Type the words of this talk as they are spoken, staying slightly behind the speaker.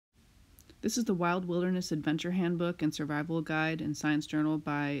This is the Wild Wilderness Adventure Handbook and Survival Guide and Science Journal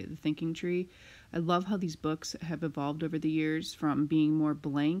by The Thinking Tree. I love how these books have evolved over the years from being more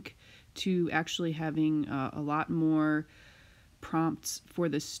blank to actually having a lot more prompts for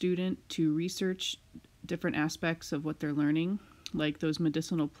the student to research different aspects of what they're learning, like those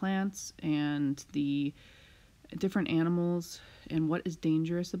medicinal plants and the different animals and what is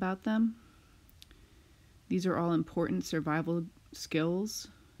dangerous about them. These are all important survival skills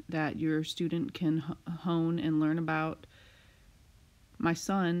that your student can hone and learn about. My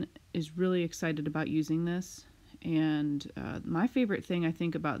son is really excited about using this, and my favorite thing I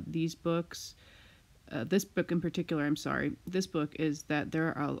think about these books, this book in particular, this book is that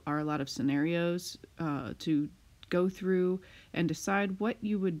there are a lot of scenarios to go through and decide what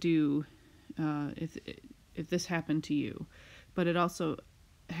you would do if this happened to you. But it also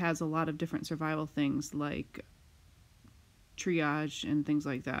has a lot of different survival things like triage and things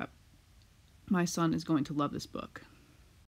like that. My son is going to love this book.